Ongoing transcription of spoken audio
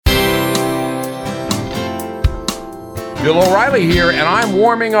Bill O'Reilly here, and I'm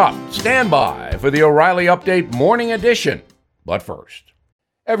warming up. Stand by for the O'Reilly Update Morning Edition. But first,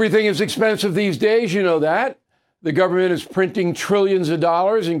 everything is expensive these days, you know that. The government is printing trillions of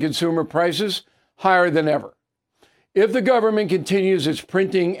dollars and consumer prices higher than ever. If the government continues its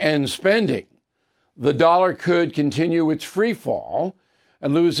printing and spending, the dollar could continue its free fall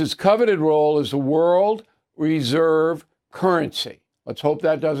and lose its coveted role as the world reserve currency. Let's hope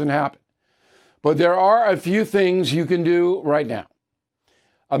that doesn't happen. But there are a few things you can do right now.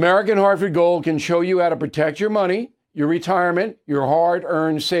 American Hartford Gold can show you how to protect your money, your retirement, your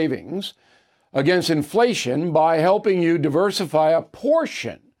hard-earned savings against inflation by helping you diversify a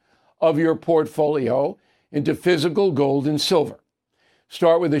portion of your portfolio into physical gold and silver.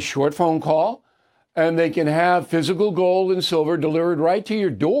 Start with a short phone call, and they can have physical gold and silver delivered right to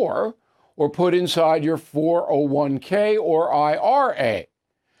your door or put inside your 401k or IRA.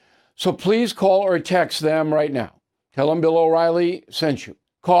 So please call or text them right now. Tell them Bill O'Reilly sent you.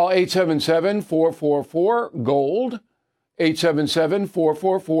 Call 877-444-GOLD,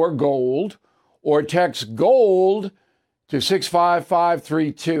 877-444-GOLD, or text GOLD to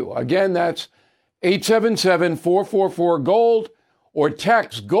 65532. Again, that's 877-444-GOLD, or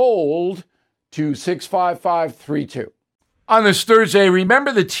text GOLD to 65532. On this Thursday,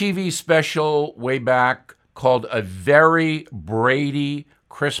 remember the TV special way back called A Very Brady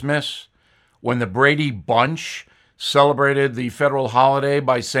Christmas, when the Brady Bunch celebrated the federal holiday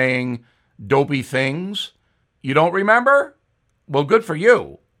by saying dopey things? You don't remember? Well, good for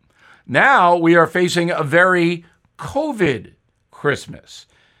you. Now we are facing a very COVID Christmas,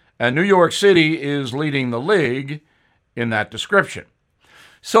 and New York City is leading the league in that description.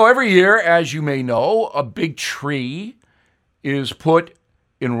 So every year, as you may know, a big tree is put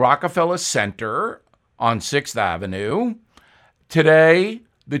in Rockefeller Center on 6th Avenue. Today,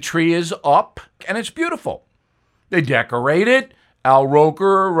 the tree is up, and it's beautiful. They decorate it. Al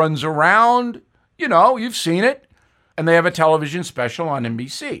Roker runs around. You know, you've seen it. And they have a television special on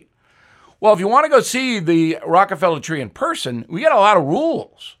NBC. Well, if you want to go see the Rockefeller tree in person, we got a lot of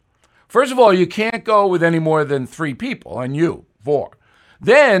rules. First of all, you can't go with any more than 3 people, and you, 4.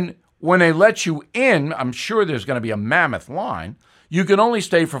 Then, when they let you in, I'm sure there's going to be a mammoth line, you can only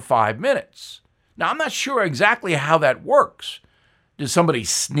stay for 5 minutes. Now, I'm not sure exactly how that works. Does somebody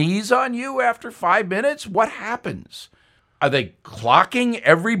sneeze on you after 5 minutes? What happens? Are they clocking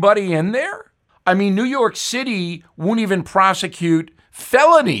everybody in there? I mean, New York City won't even prosecute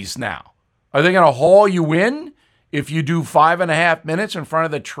felonies now. Are they going to haul you in if you do 5.5 minutes in front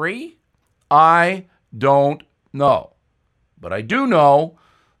of the tree? I don't know. But I do know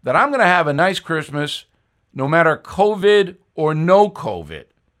that I'm going to have a nice Christmas no matter COVID or no COVID.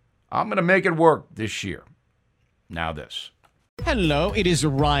 I'm going to make it work this year. Now this. Hello, it is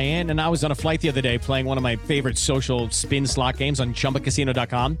Ryan, and I was on a flight the other day playing one of my favorite social spin slot games on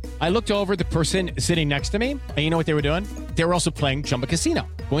ChumbaCasino.com. I looked over at the person sitting next to me, and you know what they were doing? They were also playing Chumba Casino.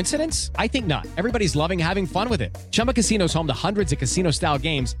 Coincidence? I think not. Everybody's loving having fun with it. Chumba Casino is home to hundreds of casino-style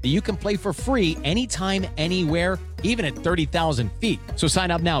games that you can play for free anytime, anywhere, even at 30,000 feet. So sign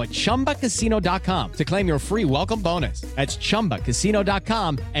up now at ChumbaCasino.com to claim your free welcome bonus. That's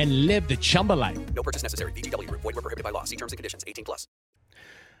ChumbaCasino.com and live the Chumba life. No purchase necessary. VGW. Void where prohibited by law. See terms and conditions. 18+.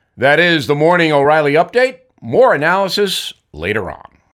 That is the Morning O'Reilly Update. More analysis later on.